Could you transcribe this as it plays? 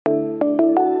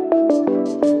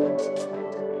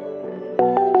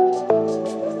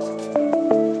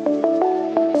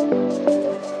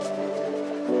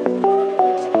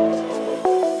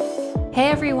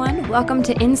Welcome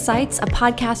to Insights, a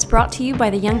podcast brought to you by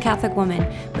the Young Catholic Woman,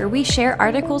 where we share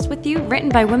articles with you written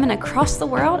by women across the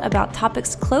world about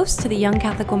topics close to the young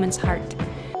Catholic woman's heart.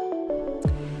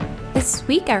 This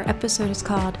week, our episode is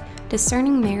called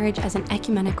Discerning Marriage as an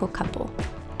Ecumenical Couple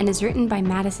and is written by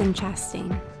Madison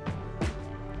Chastain.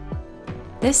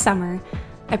 This summer,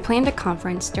 I planned a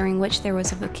conference during which there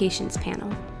was a vocations panel.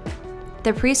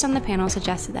 The priest on the panel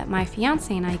suggested that my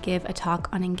fiancé and I give a talk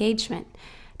on engagement,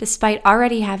 despite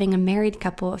already having a married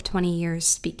couple of 20 years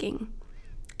speaking.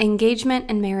 Engagement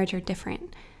and marriage are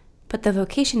different, but the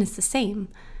vocation is the same,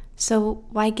 so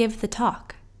why give the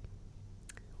talk?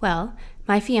 Well,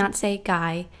 my fiancé,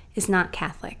 Guy, is not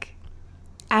Catholic.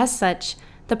 As such,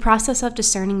 the process of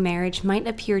discerning marriage might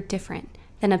appear different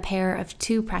than a pair of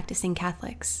two practicing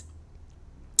Catholics.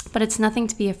 But it's nothing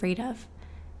to be afraid of,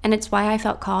 and it's why I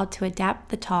felt called to adapt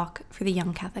the talk for the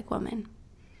young Catholic woman.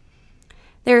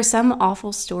 There are some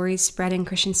awful stories spread in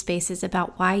Christian spaces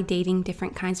about why dating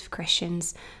different kinds of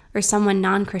Christians or someone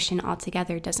non-Christian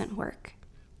altogether doesn't work.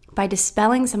 By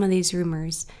dispelling some of these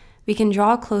rumors, we can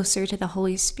draw closer to the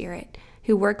Holy Spirit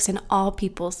who works in all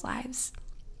people's lives,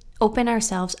 open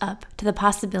ourselves up to the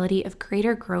possibility of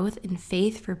greater growth in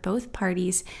faith for both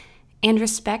parties, and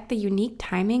respect the unique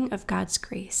timing of God's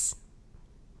grace.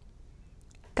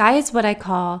 Guy is what I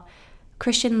call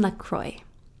Christian LaCroix.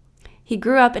 He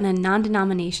grew up in a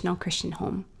non-denominational Christian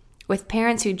home, with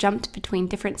parents who jumped between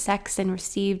different sects and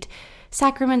received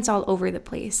sacraments all over the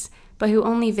place, but who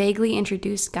only vaguely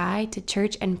introduced Guy to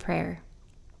church and prayer.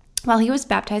 While he was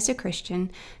baptized a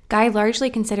Christian, Guy largely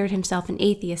considered himself an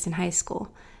atheist in high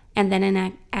school, and then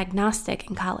an agnostic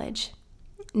in college.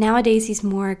 Nowadays, he's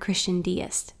more a Christian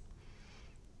deist.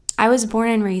 I was born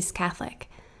and raised Catholic,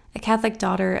 a Catholic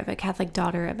daughter of a Catholic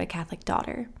daughter of a Catholic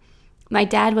daughter. My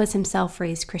dad was himself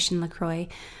raised Christian LaCroix,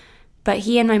 but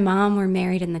he and my mom were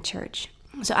married in the church.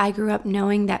 So I grew up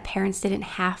knowing that parents didn't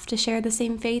have to share the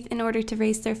same faith in order to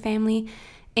raise their family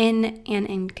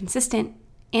consistent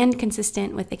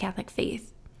with the Catholic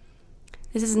faith.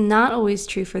 This is not always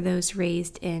true for those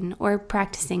raised in or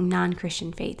practicing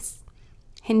non-Christian faiths.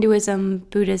 Hinduism,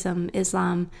 Buddhism,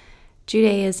 Islam,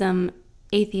 Judaism,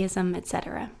 atheism,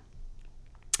 etc.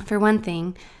 For one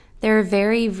thing, there are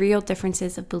very real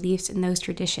differences of beliefs in those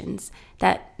traditions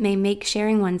that may make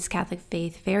sharing one's Catholic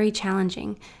faith very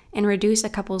challenging and reduce a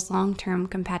couple's long-term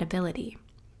compatibility.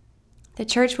 The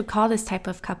church would call this type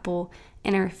of couple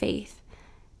interfaith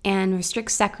and restrict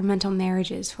sacramental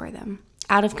marriages for them,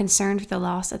 out of concern for the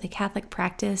loss of the Catholic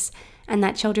practice and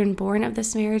that children born of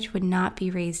this marriage would not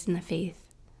be raised in the faith.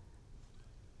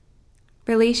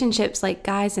 Relationships like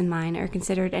Guy's and mine are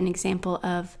considered an example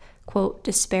of, quote,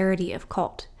 disparity of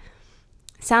cult.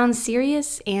 Sounds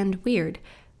serious and weird,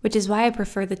 which is why I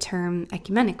prefer the term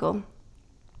ecumenical.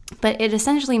 But it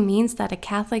essentially means that a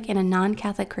Catholic and a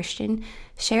non-Catholic Christian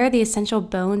share the essential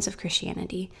bones of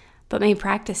Christianity, but may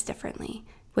practice differently,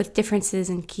 with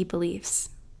differences in key beliefs.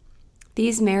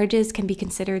 These marriages can be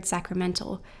considered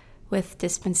sacramental, with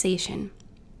dispensation.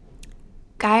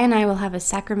 Guy and I will have a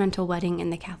sacramental wedding in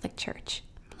the Catholic Church,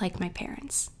 like my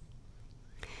parents.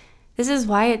 This is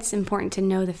why it's important to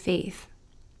know the faith.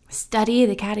 Study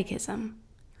the catechism,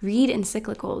 read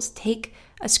encyclicals, take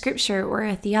a scripture or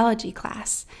a theology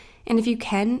class, and if you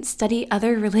can, study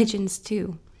other religions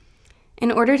too.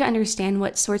 In order to understand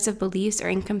what sorts of beliefs are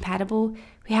incompatible,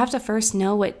 we have to first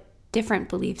know what different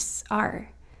beliefs are.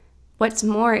 What's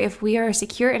more, if we are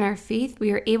secure in our faith,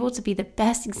 we are able to be the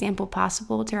best example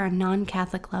possible to our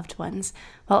non-Catholic loved ones,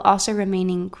 while also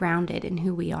remaining grounded in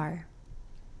who we are.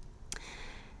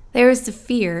 There is the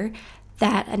fear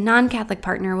that a non-Catholic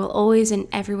partner will always and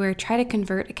everywhere try to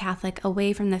convert a Catholic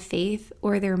away from the faith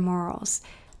or their morals,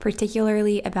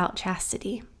 particularly about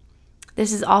chastity.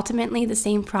 This is ultimately the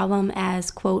same problem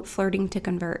as, quote, flirting to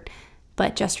convert,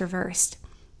 but just reversed.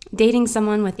 Dating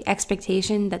someone with the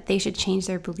expectation that they should change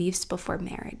their beliefs before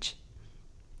marriage.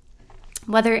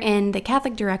 Whether in the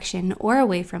Catholic direction or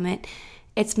away from it,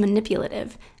 it's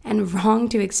manipulative and wrong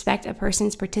to expect a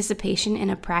person's participation in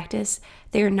a practice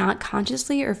they are not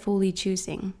consciously or fully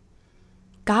choosing.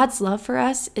 God's love for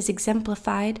us is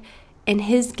exemplified in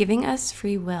His giving us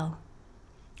free will.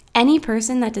 Any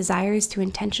person that desires to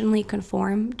intentionally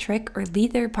conform, trick, or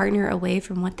lead their partner away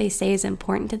from what they say is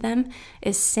important to them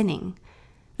is sinning.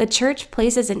 The Church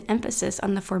places an emphasis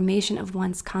on the formation of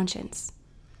one's conscience.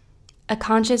 A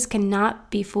conscience cannot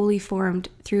be fully formed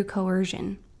through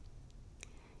coercion.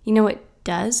 You know what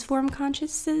does form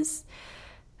consciences?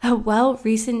 A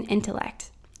well-reasoned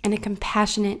intellect and a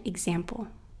compassionate example.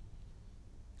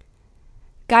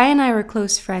 Guy and I were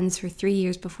close friends for 3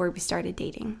 years before we started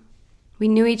dating. We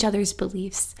knew each other's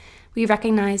beliefs, we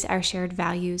recognized our shared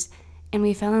values, and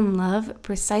we fell in love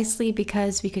precisely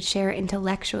because we could share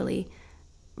intellectually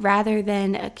rather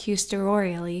than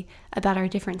accustorially about our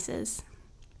differences.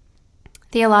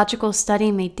 Theological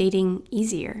study made dating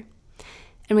easier,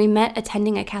 and we met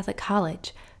attending a Catholic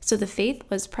college, so the faith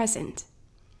was present.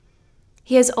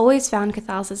 He has always found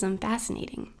Catholicism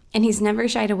fascinating, and he's never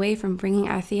shied away from bringing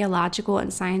our theological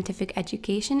and scientific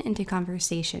education into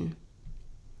conversation.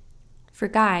 For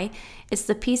Guy, it's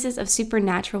the pieces of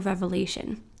supernatural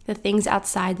revelation, the things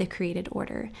outside the created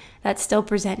order, that still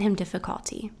present him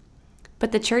difficulty.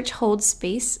 But the church holds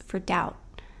space for doubt.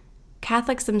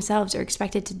 Catholics themselves are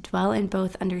expected to dwell in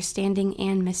both understanding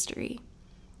and mystery.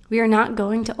 We are not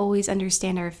going to always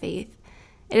understand our faith.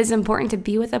 It is important to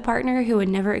be with a partner who would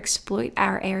never exploit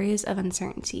our areas of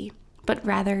uncertainty, but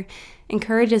rather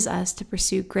encourages us to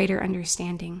pursue greater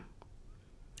understanding.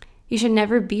 You should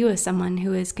never be with someone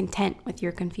who is content with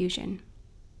your confusion.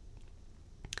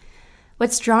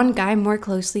 What's drawn Guy more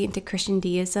closely into Christian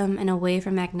deism and away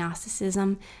from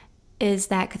agnosticism is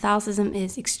that Catholicism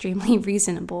is extremely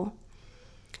reasonable.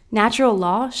 Natural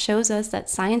law shows us that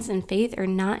science and faith are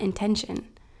not in tension.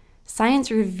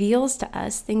 Science reveals to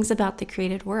us things about the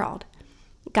created world.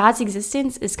 God's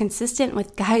existence is consistent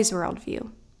with Guy's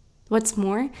worldview. What's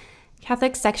more,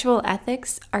 Catholic sexual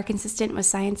ethics are consistent with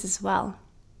science as well.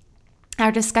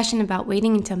 Our discussion about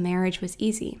waiting until marriage was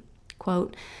easy.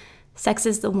 Quote, "Sex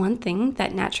is the one thing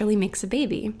that naturally makes a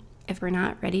baby. If we're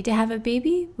not ready to have a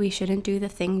baby, we shouldn't do the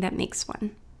thing that makes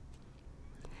one."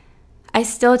 I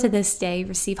still to this day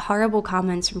receive horrible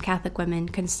comments from Catholic women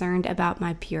concerned about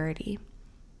my purity.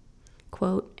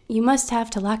 Quote, "You must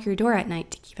have to lock your door at night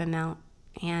to keep him out,"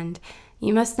 and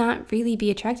 "You must not really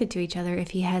be attracted to each other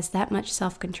if he has that much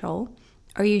self-control.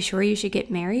 Are you sure you should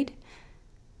get married?"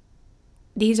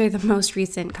 These are the most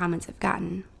recent comments I've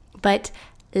gotten. But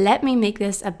let me make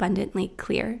this abundantly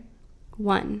clear.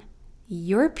 1,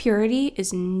 your purity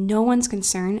is no one's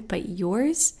concern but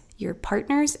yours, your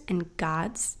partner's, and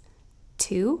God's.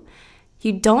 2,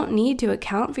 you don't need to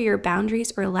account for your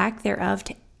boundaries or lack thereof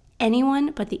to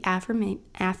anyone but the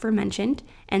aforementioned.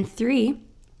 And 3,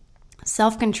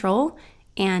 self-control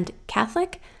and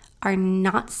Catholic are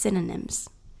not synonyms.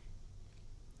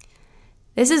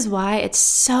 This is why it's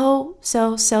so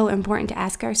important to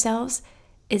ask ourselves,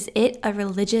 is it a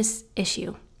religious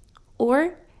issue?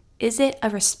 Or is it a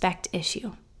respect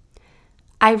issue?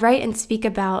 I write and speak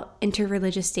about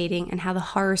interreligious dating and how the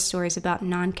horror stories about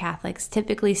non-Catholics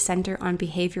typically center on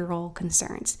behavioral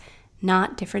concerns,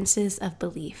 not differences of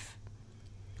belief.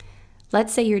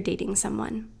 Let's say you're dating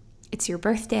someone. It's your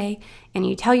birthday, and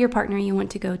you tell your partner you want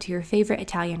to go to your favorite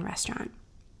Italian restaurant.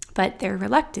 But they're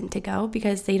reluctant to go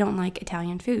because they don't like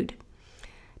Italian food.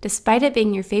 Despite it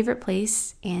being your favorite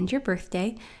place and your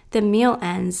birthday, the meal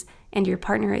ends and your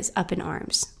partner is up in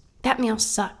arms. "That meal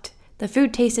sucked. The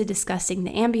food tasted disgusting.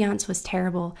 The ambiance was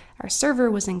terrible. Our server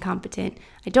was incompetent.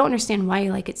 I don't understand why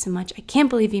you like it so much. I can't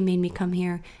believe you made me come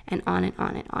here," and on and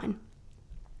on and on.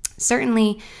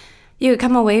 Certainly, you could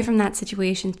come away from that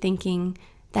situation thinking,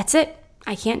 "That's it.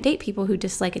 I can't date people who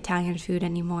dislike Italian food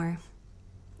anymore."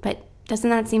 But doesn't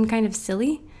that seem kind of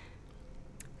silly?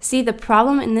 See, the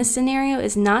problem in this scenario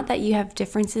is not that you have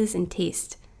differences in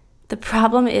taste. The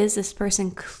problem is this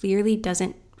person clearly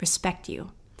doesn't respect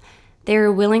you. They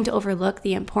are willing to overlook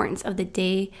the importance of the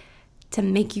day to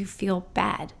make you feel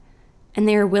bad. And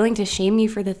they are willing to shame you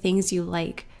for the things you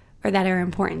like or that are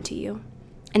important to you.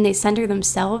 And they center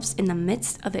themselves in the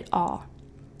midst of it all.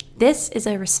 This is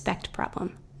a respect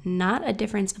problem, not a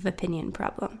difference of opinion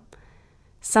problem.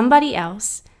 Somebody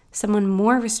else, someone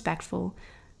more respectful,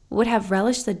 would have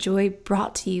relished the joy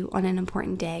brought to you on an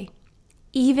important day,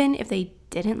 even if they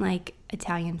didn't like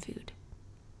Italian food.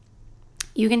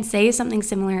 You can say something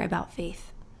similar about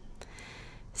faith.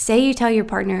 Say you tell your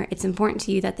partner it's important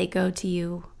to you that they go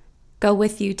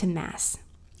with you to Mass.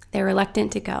 They're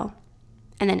reluctant to go.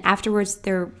 And then afterwards,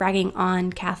 they're ragging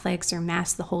on Catholics or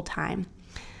Mass the whole time.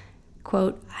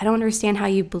 Quote, "I don't understand how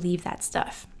you believe that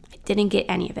stuff. I didn't get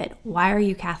any of it. Why are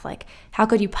you Catholic? How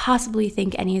could you possibly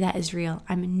think any of that is real?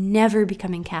 I'm never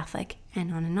becoming Catholic,"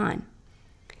 and on and on.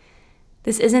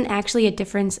 This isn't actually a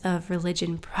difference of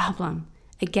religion problem.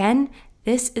 Again,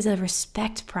 this is a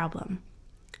respect problem.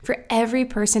 For every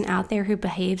person out there who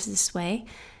behaves this way,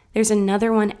 there's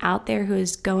another one out there who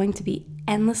is going to be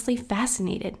endlessly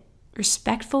fascinated,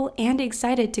 respectful, and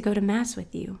excited to go to Mass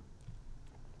with you.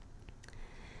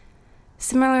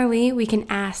 Similarly, we can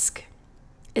ask,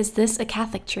 is this a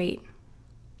Catholic trait?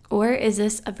 Or is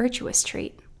this a virtuous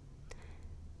trait?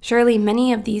 Surely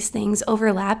many of these things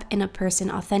overlap in a person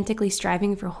authentically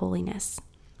striving for holiness.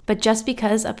 But just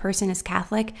because a person is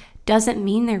Catholic doesn't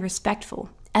mean they're respectful,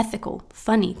 ethical,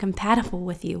 funny, compatible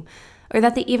with you, or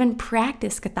that they even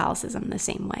practice Catholicism the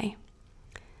same way.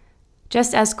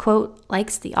 Just as, quote,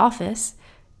 likes The Office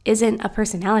isn't a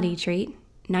personality trait,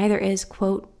 neither is,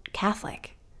 quote,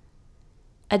 Catholic.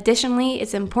 Additionally,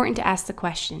 it's important to ask the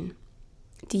question,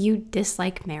 do you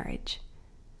dislike marriage?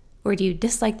 Or do you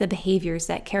dislike the behaviors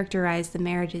that characterize the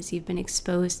marriages you've been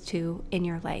exposed to in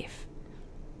your life?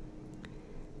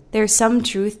 There's some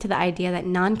truth to the idea that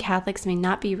non-Catholics may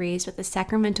not be raised with a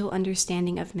sacramental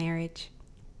understanding of marriage,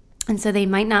 and so they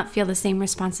might not feel the same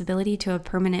responsibility to a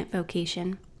permanent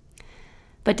vocation.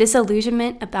 But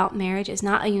disillusionment about marriage is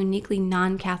not a uniquely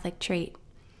non-Catholic trait.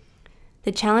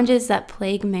 The challenges that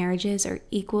plague marriages are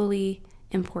equally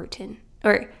important.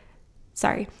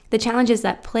 The challenges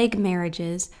that plague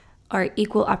marriages are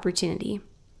equal opportunity.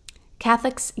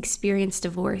 Catholics experience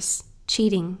divorce,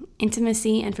 cheating,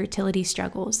 intimacy and fertility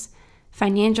struggles,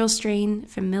 financial strain,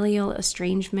 familial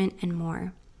estrangement, and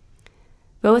more.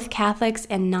 Both Catholics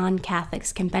and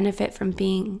non-Catholics can benefit from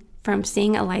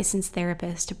seeing a licensed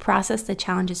therapist to process the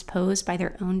challenges posed by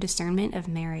their own discernment of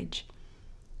marriage.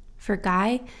 For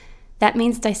Guy, that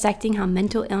means dissecting how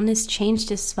mental illness changed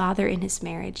his father in his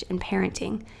marriage and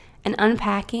parenting, and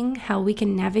unpacking how we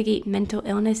can navigate mental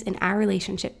illness in our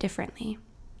relationship differently.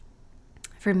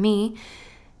 For me,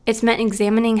 it's meant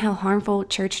examining how harmful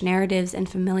church narratives and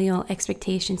familial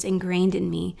expectations ingrained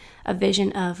in me a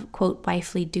vision of, quote,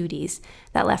 wifely duties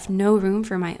that left no room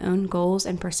for my own goals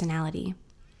and personality.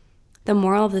 The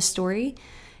moral of the story,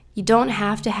 you don't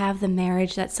have to have the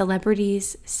marriage that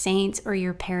celebrities, saints, or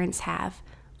your parents have,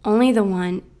 only the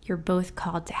one you're both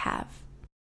called to have.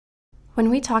 When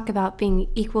we talk about being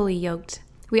equally yoked,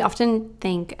 we often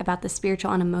think about the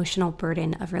spiritual and emotional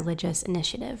burden of religious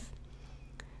initiative.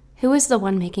 Who is the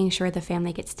one making sure the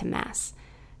family gets to Mass?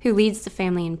 Who leads the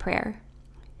family in prayer?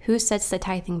 Who sets the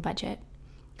tithing budget?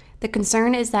 The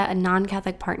concern is that a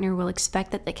non-Catholic partner will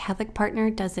expect that the Catholic partner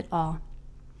does it all.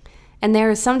 And there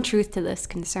is some truth to this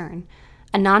concern.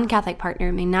 A non-Catholic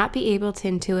partner may not be able to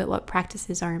intuit what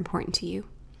practices are important to you,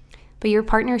 but your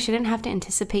partner shouldn't have to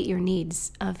anticipate your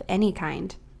needs of any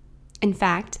kind. In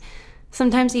fact,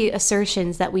 sometimes the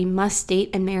assertions that we must date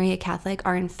and marry a Catholic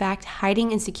are in fact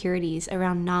hiding insecurities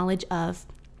around knowledge of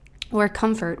or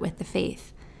comfort with the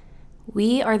faith.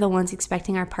 We are the ones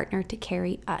expecting our partner to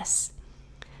carry us.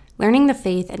 Learning the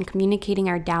faith and communicating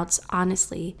our doubts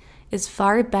honestly is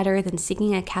far better than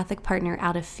seeking a Catholic partner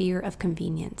out of fear of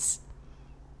convenience.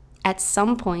 At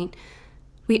some point,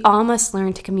 we all must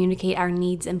learn to communicate our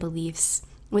needs and beliefs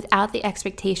without the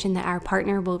expectation that our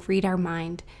partner will read our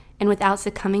mind and without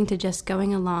succumbing to just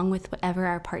going along with whatever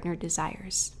our partner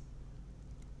desires.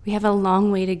 We have a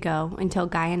long way to go until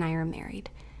Guy and I are married,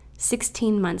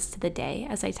 16 months to the day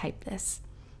as I type this.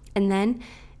 And then,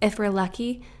 if we're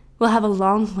lucky, we'll have a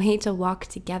long way to walk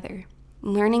together,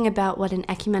 learning about what an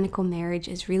ecumenical marriage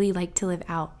is really like to live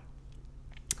out.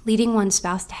 Leading one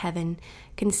spouse to heaven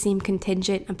can seem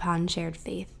contingent upon shared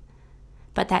faith,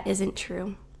 but that isn't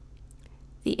true.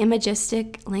 The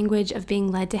imagistic language of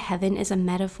being led to heaven is a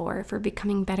metaphor for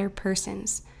becoming better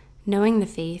persons, knowing the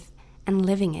faith, and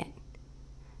living it.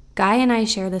 Guy and I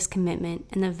share this commitment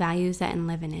and the values that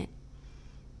enliven it.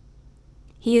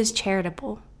 He is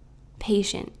charitable,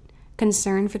 patient,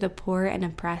 concerned for the poor and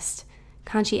oppressed,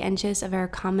 conscientious of our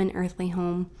common earthly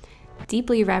home,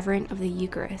 deeply reverent of the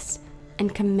Eucharist,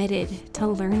 and committed to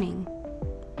learning.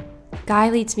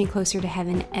 Guy leads me closer to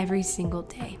heaven every single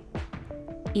day,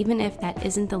 even if that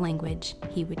isn't the language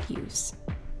he would use.